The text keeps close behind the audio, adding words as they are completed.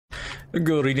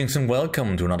Greetings and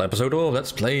welcome to another episode of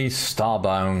Let's Play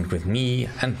Starbound with me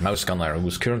and Mousegunner,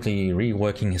 who's currently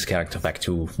reworking his character back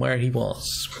to where he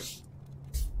was.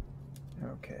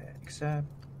 Okay, accept.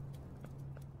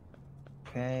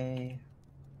 Okay.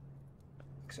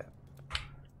 Accept.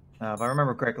 Now, if I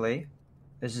remember correctly,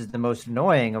 this is the most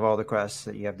annoying of all the quests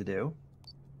that you have to do.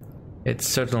 It's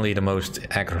certainly the most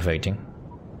aggravating.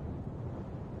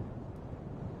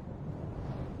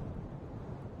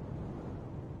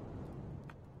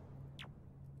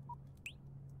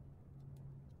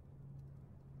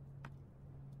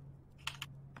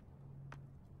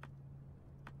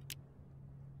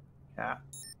 Yeah.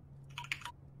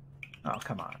 Oh,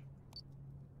 come on.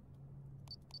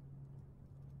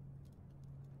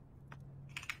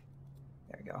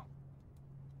 There you go.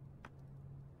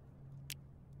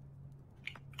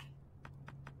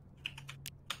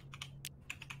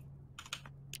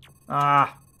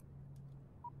 Ah.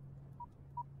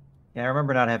 Yeah, I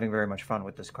remember not having very much fun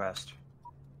with this quest.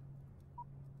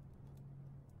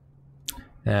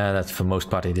 Yeah, that's for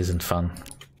most part it isn't fun.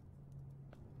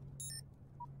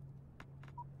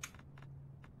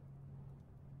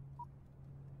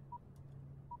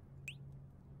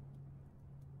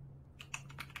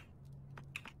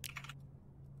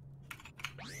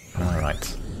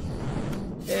 Alright.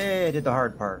 Hey, I did the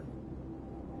hard part.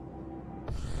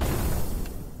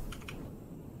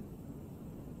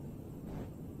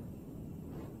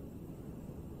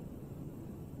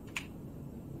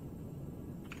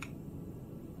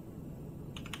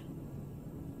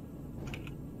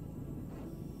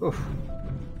 Oof.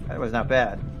 That was not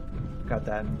bad. Got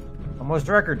that in almost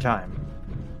record time.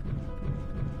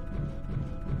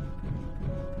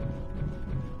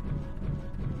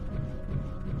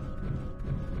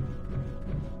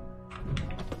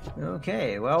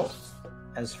 Okay, well,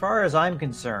 as far as I'm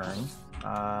concerned,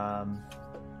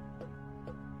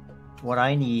 what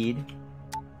I need...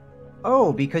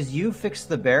 Oh, because you fixed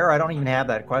the bear, I don't even have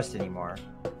that quest anymore.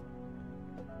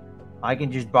 I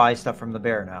can just buy stuff from the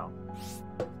bear now.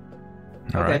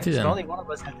 Okay, so only one of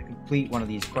us has to complete one of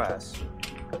these quests.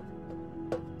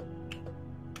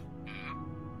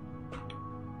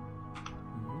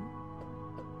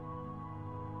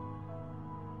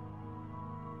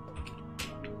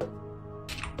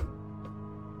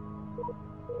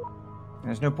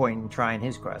 There's no point in trying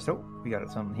his quest. Oh, we got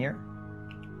something here.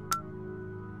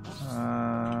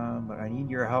 But I need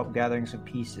your help gathering some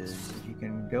pieces. If you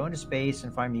can go into space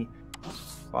and find me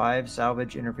 5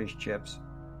 salvage interface chips.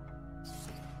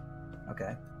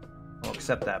 Okay. I'll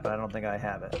accept that, but I don't think I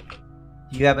have it.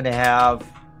 Do you happen to have...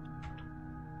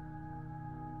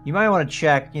 You might want to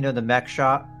check, you know, the mech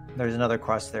shop. There's another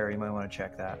quest there. You might want to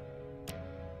check that.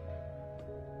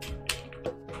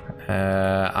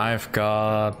 I've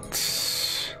got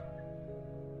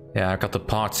the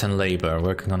parts and labor.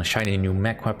 Working on a shiny new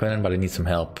mech weapon, but I need some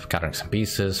help gathering some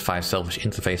pieces, 5 salvage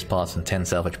interface parts and 10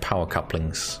 salvage power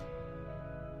couplings.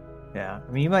 Yeah,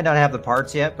 I mean, you might not have the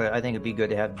parts yet, but I think it'd be good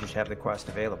to just have the quest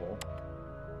available.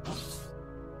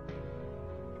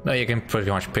 No, you can pretty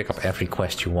much pick up every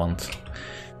quest you want.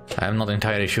 I'm not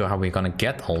entirely sure how we're gonna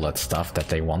get all that stuff that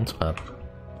they want, but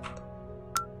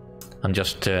I'm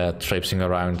just traipsing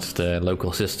around the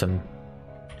local system.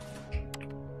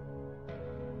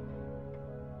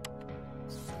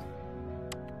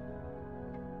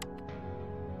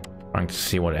 Trying to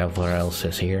see whatever else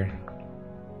is here.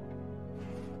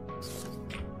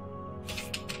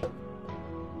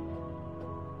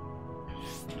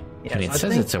 Yes, and it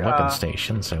says it's a weapon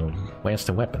station, so where's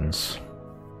the weapons?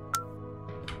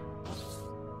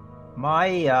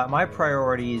 My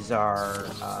priorities are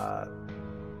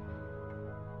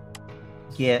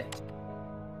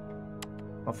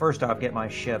well, first off, get my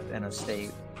ship in a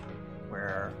state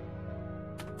where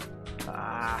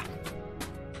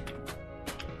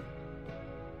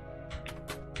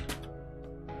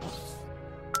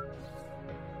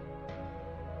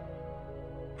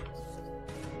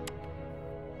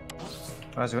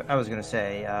I was going to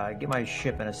say, get my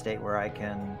ship in a state where I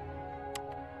can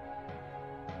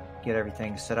get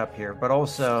everything set up here. But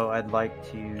also, I'd like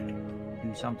to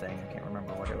do something. I can't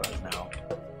remember what it was now.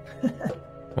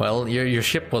 Well, your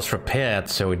ship was repaired,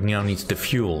 so it now needs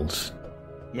defueled.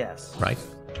 Yes. Right?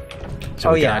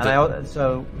 So oh, yeah.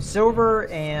 So silver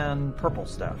and purple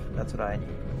stuff. That's what I need.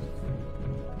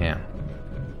 Yeah.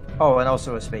 Oh, and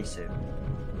also a spacesuit.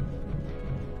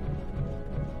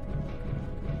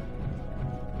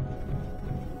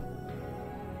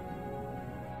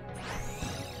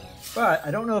 But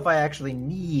I don't know if I actually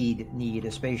need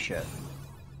a spaceship.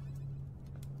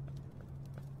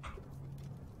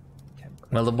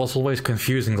 Well, it was always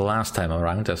confusing the last time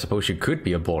around. I suppose you could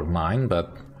be aboard mine,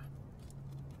 but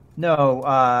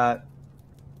No,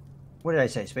 what did I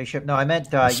say? Spaceship? No, I meant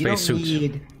you don't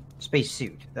need space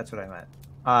suit. That's what I meant.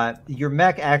 Your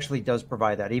mech actually does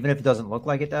provide that, even if it doesn't look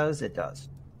like it does. It does.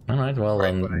 All right. Well,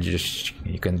 then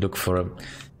you can look for a.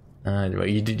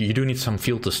 You do need some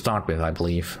fuel to start with, I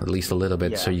believe, at least a little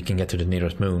bit, so you can get to the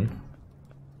nearest moon.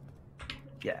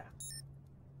 Yeah,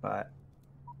 but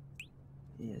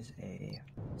is a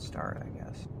start, I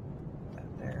guess.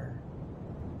 That there.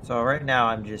 So right now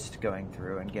I'm just going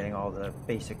through and getting all the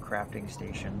basic crafting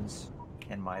stations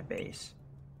in my base.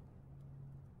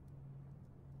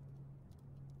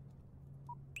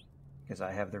 Because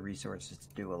I have the resources to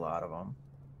do a lot of them.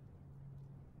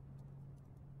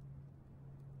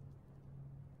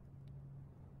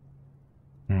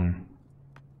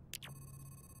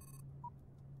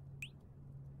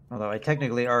 Although I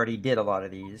technically already did a lot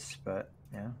of these, but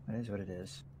yeah, it is what it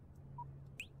is.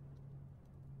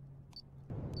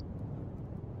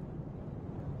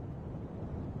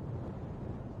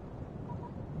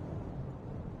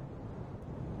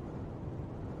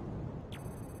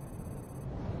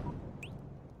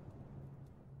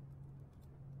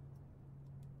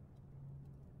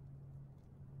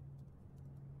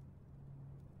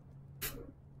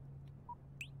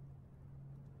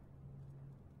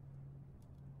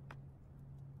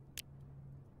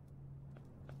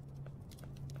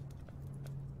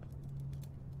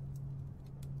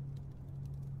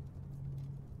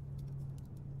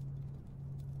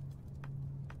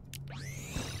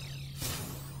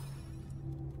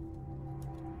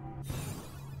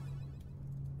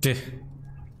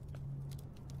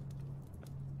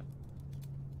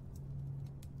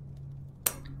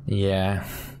 Yeah.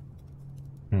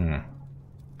 No,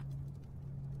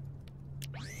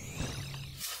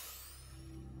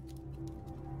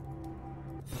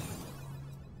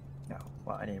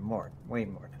 well, I need more. Way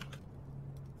more.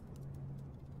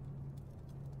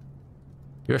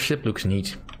 Your ship looks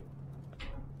neat.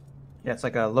 Yeah, it's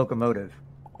like a locomotive.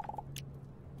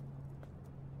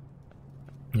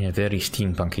 Yeah, very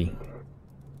steampunky.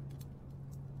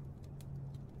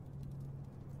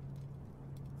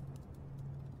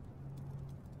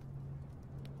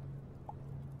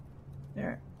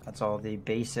 There. That's all the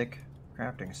basic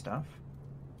crafting stuff.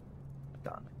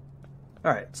 Done.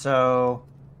 Alright, so...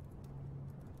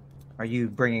 Are you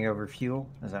bringing over fuel?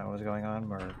 Is that what was going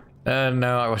on? Or...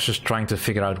 No, I was just trying to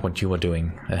figure out what you were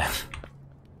doing.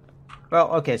 Well,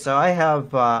 okay, so I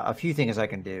have a few things I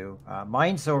can do.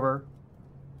 Mine silver,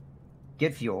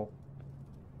 get fuel.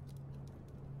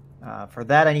 For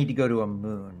that, I need to go to a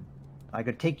moon. I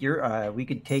could take your. We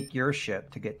could take your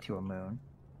ship to get to a moon.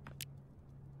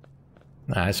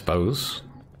 I suppose.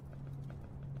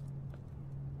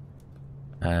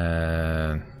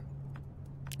 Right,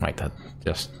 that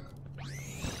just.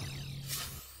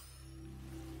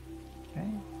 Okay.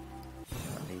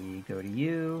 Let me go to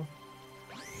you.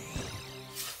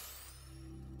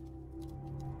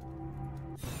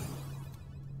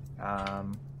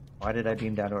 Why did I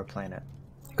beam down to a planet?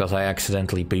 Because I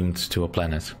accidentally beamed to a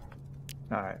planet.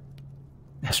 Alright.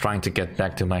 I was trying to get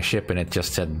back to my ship and it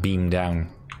just said beam down.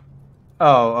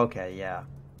 Oh, okay, yeah.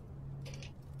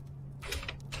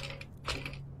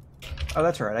 Oh,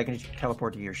 that's right. I can just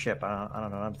teleport to your ship. I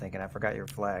don't know what I'm thinking. I forgot your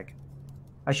flag.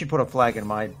 I should put a flag in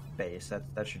my base.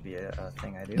 That should be a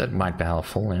thing I do. That might be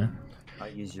helpful, yeah.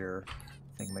 I'll use your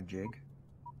thingamajig.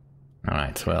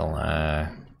 Alright, well,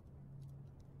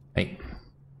 hey.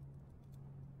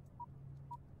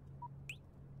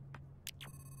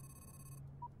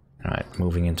 Alright,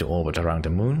 moving into orbit around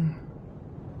the moon.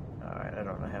 Alright, I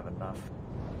don't have enough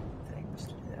things to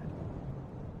do that.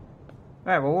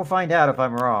 Alright, well, we'll find out if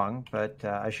I'm wrong, but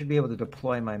I should be able to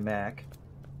deploy my mech.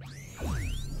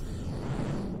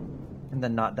 And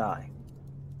then not die.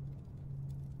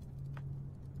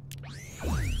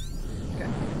 Okay.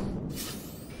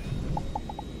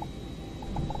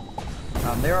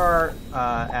 There are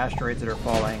asteroids that are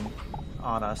falling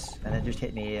on us, and it just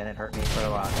hit me, and it hurt me quite a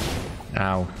lot.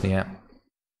 Ow, yeah.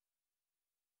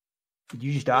 Did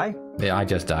you just die? Yeah, I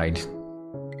just died.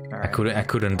 Right. I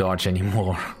couldn't dodge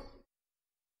anymore.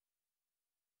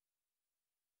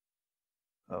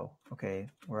 Oh, okay.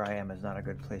 Where I am is not a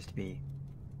good place to be.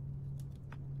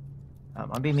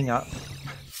 I'm beaming up.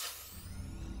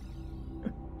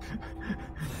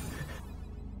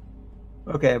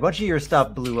 Okay, a bunch of your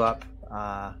stuff blew up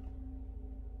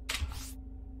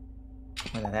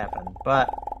when that happened, but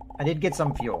I did get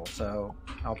some fuel, so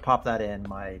I'll pop that in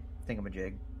my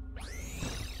thingamajig.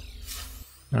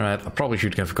 Alright, I probably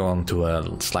should have gone to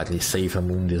a slightly safer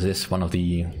moon. This is one of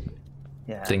the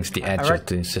things, the edge of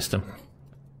the system.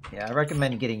 Yeah, I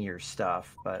recommend getting your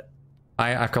stuff, but...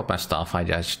 I got my stuff, I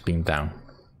just beamed down.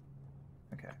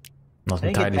 Not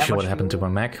entirely sure what happened to my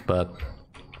mech, but...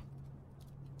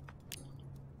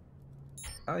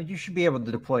 You should be able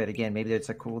to deploy it again. Maybe it's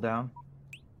a cooldown.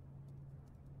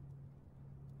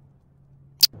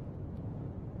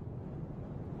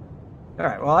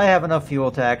 Alright, well I have enough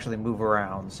fuel to actually move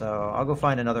around, so I'll go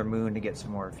find another moon to get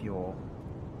some more fuel.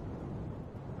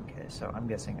 Okay, so I'm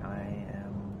guessing I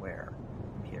am where?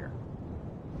 I'm here.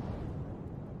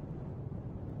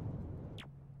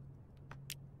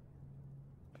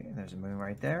 Okay, there's a moon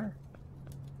right there.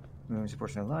 The moon is a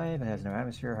portion of life and has no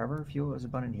atmosphere. However, fuel is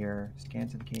abundant here.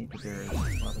 Scans indicate that there is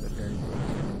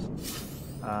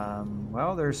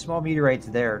well, there's small meteorites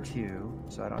there too,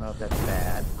 so I don't know if that's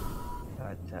bad.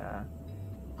 But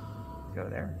go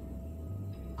there.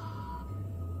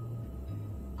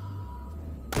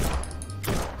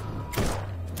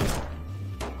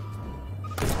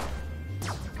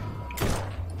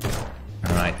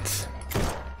 All right.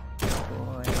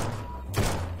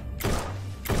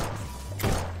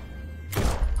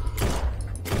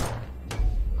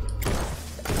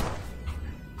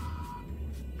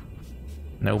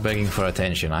 No begging for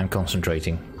attention, I'm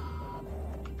concentrating.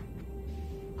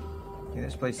 Okay,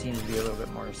 this place seems to be a little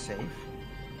bit more safe.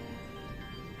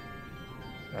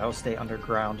 I'll stay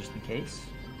underground just in case.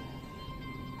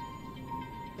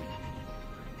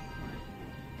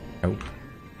 Nope.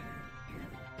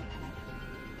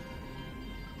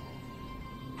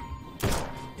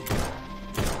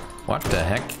 What the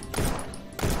heck?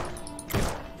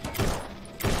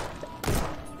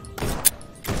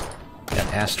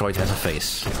 That asteroid has a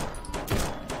face. Well,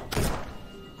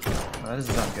 that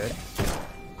doesn't sound good.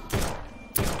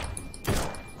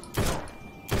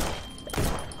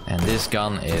 And this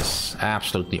gun is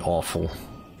absolutely awful.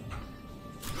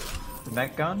 The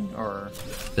mech gun, or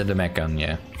The mech gun,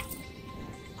 yeah.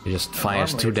 It just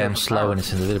fires too damn slow and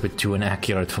it's a little bit too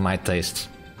inaccurate for my taste.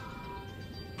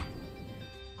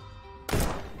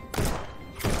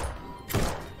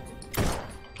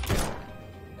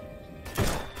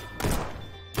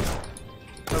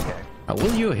 okay.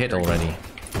 Will you hit already?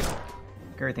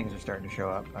 Scary things are starting to show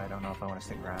up. I don't know if I want to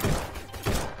stick around.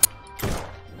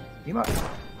 You might.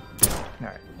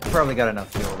 Alright. Probably got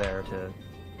enough fuel there to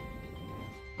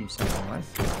do something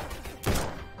with.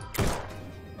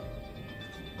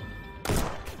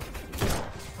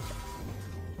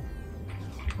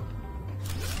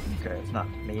 Okay, it's not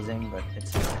amazing, but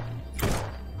it's...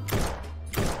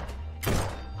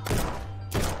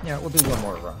 Yeah, we'll do one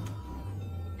more run.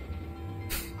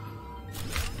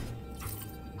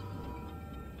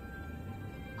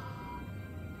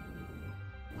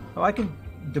 Oh, I can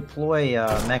deploy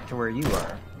mech to where you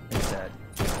are, instead.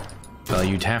 Well,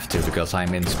 you'd have to, because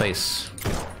I'm in space.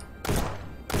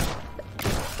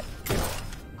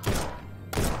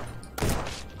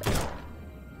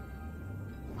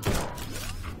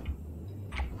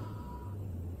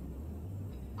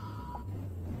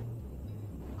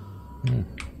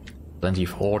 Plenty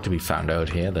of ore to be found out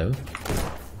here, though.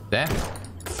 There.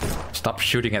 Stop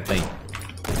shooting at me.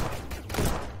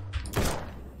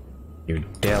 You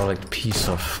derelict piece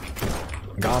of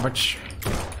garbage.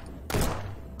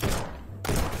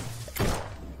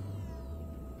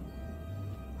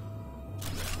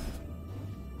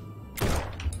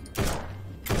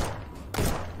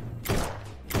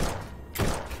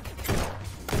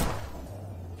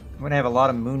 I'm gonna have a lot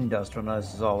of moon dust when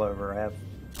this is all over. I have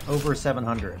over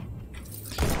 700.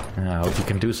 I hope you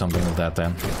can do something with that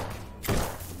then.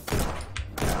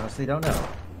 I honestly don't know.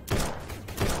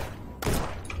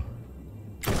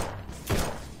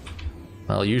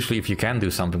 Well, usually if you can do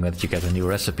something with it, you get a new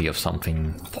recipe of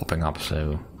something popping up,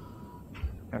 so...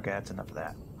 Okay, that's enough of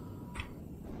that.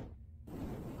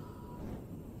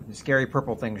 The scary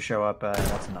purple things show up,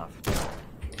 that's enough.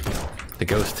 The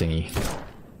ghost thingy.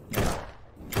 Yeah.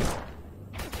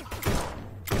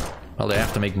 Well, they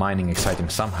have to make mining exciting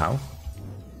somehow.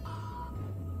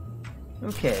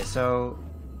 Okay, so...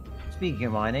 Speaking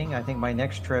of mining, I think my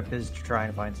next trip is to try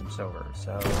and find some silver,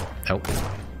 so... Nope.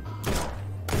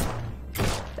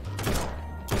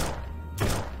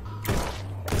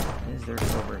 Is there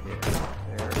silver here?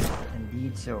 There is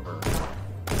indeed silver.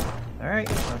 Alright,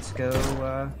 let's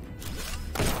go,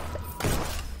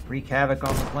 wreak havoc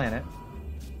on the planet.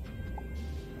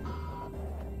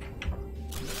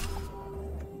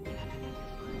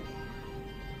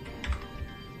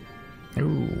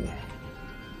 Ooh.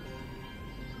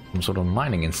 Some sort of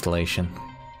mining installation.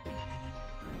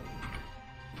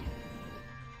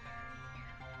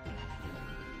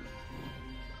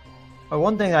 Well,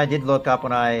 one thing I did look up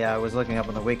when I was looking up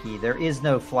on the wiki, there is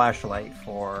no flashlight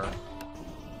for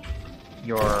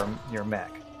your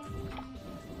mech.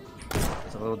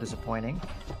 It's a little disappointing.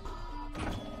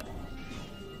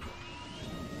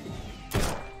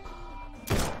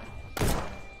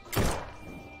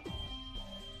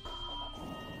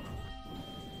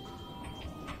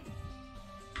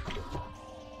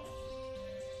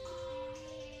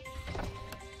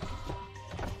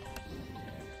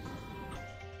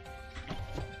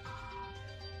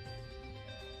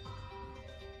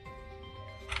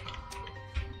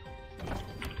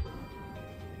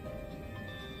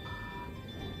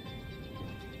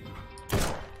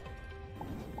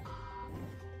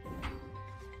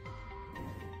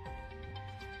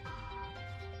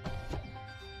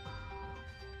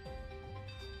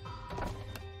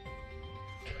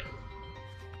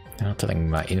 Now telling me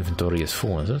my inventory is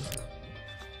full, is it?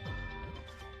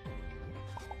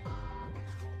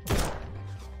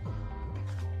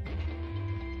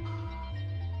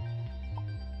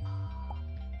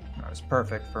 It's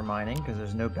perfect for mining because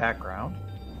there's no background,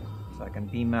 so I can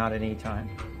beam out at any time.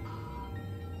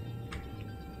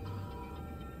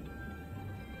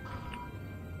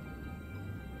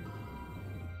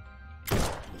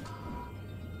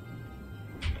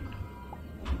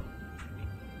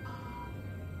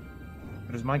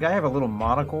 Does my guy have a little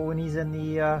monocle when he's in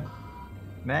the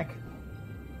mech?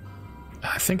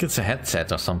 I think it's a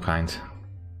headset of some kind.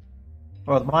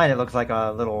 Well, with mine it looks like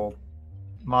a little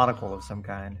monocle of some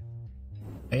kind.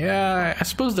 Yeah, I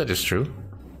suppose that is true.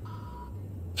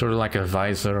 Sort of like a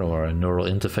visor or a neural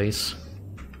interface.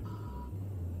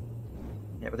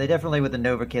 Yeah, but they definitely, with the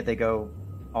Nova kit, they go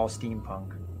all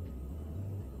steampunk.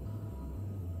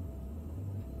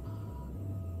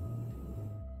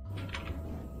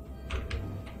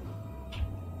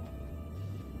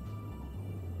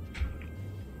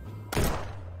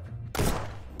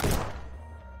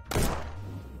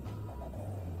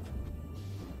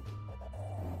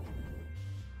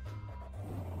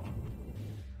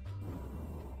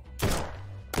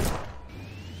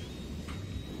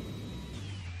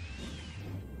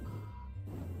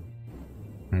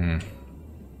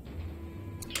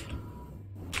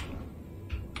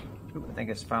 Ooh, I think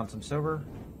I found some silver.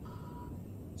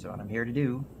 That's what I'm here to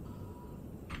do.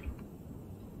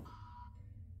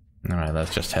 Alright,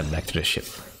 let's just head back to the ship.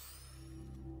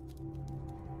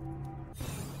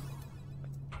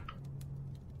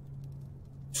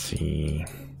 Let's see.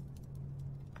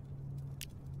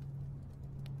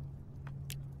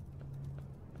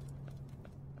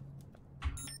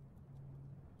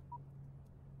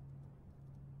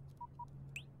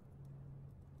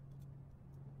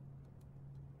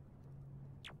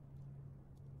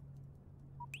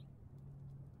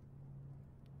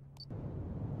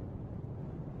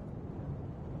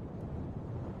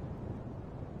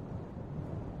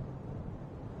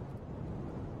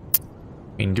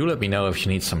 I mean, do let me know if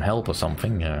you need some help or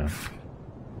something.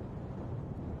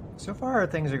 So far,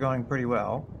 things are going pretty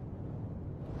well.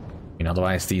 I mean,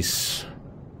 otherwise these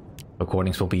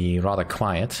recordings will be rather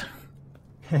quiet.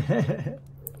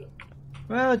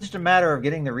 Well, it's just a matter of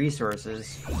getting the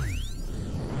resources.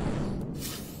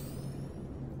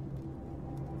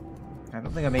 I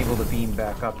don't think I'm able to beam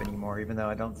back up anymore, even though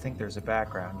I don't think there's a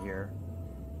background here.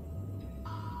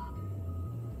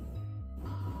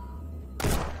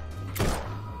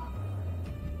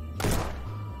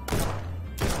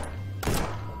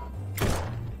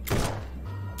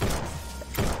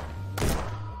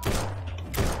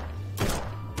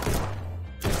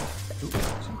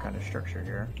 Structure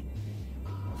here.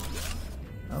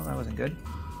 Oh, that wasn't good.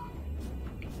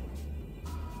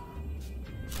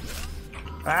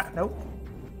 Ah, nope.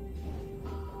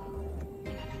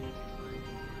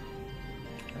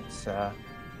 Let's go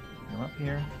up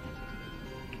here.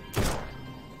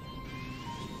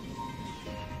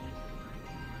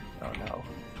 Oh no.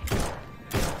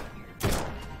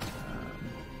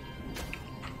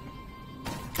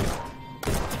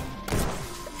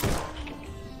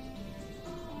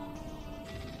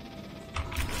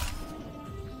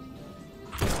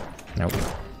 Nope.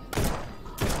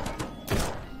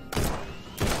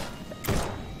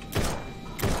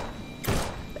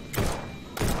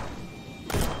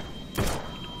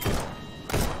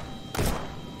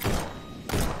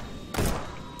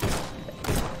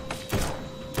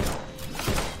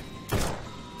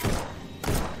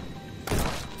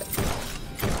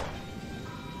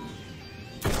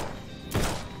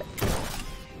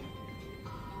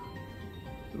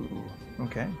 Ooh,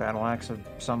 okay, battle axe of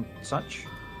some such.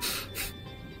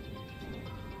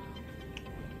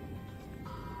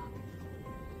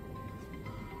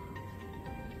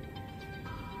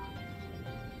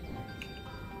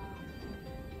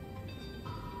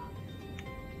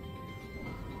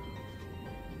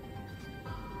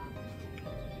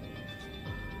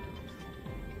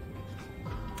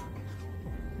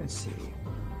 Let's see.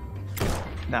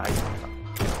 Nah, I can give up.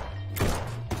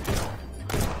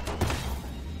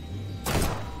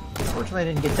 Fortunately, I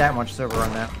didn't get that much silver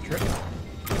on that trip.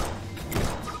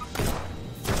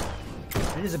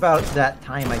 It is about that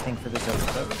time, I think, for this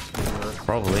episode.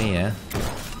 Probably, yeah.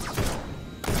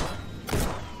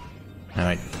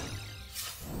 Alright.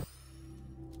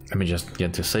 Let me just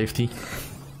get to safety.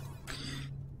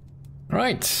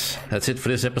 Right, that's it for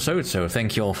this episode, so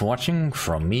thank you all for watching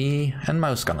from me and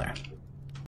Mousegunner.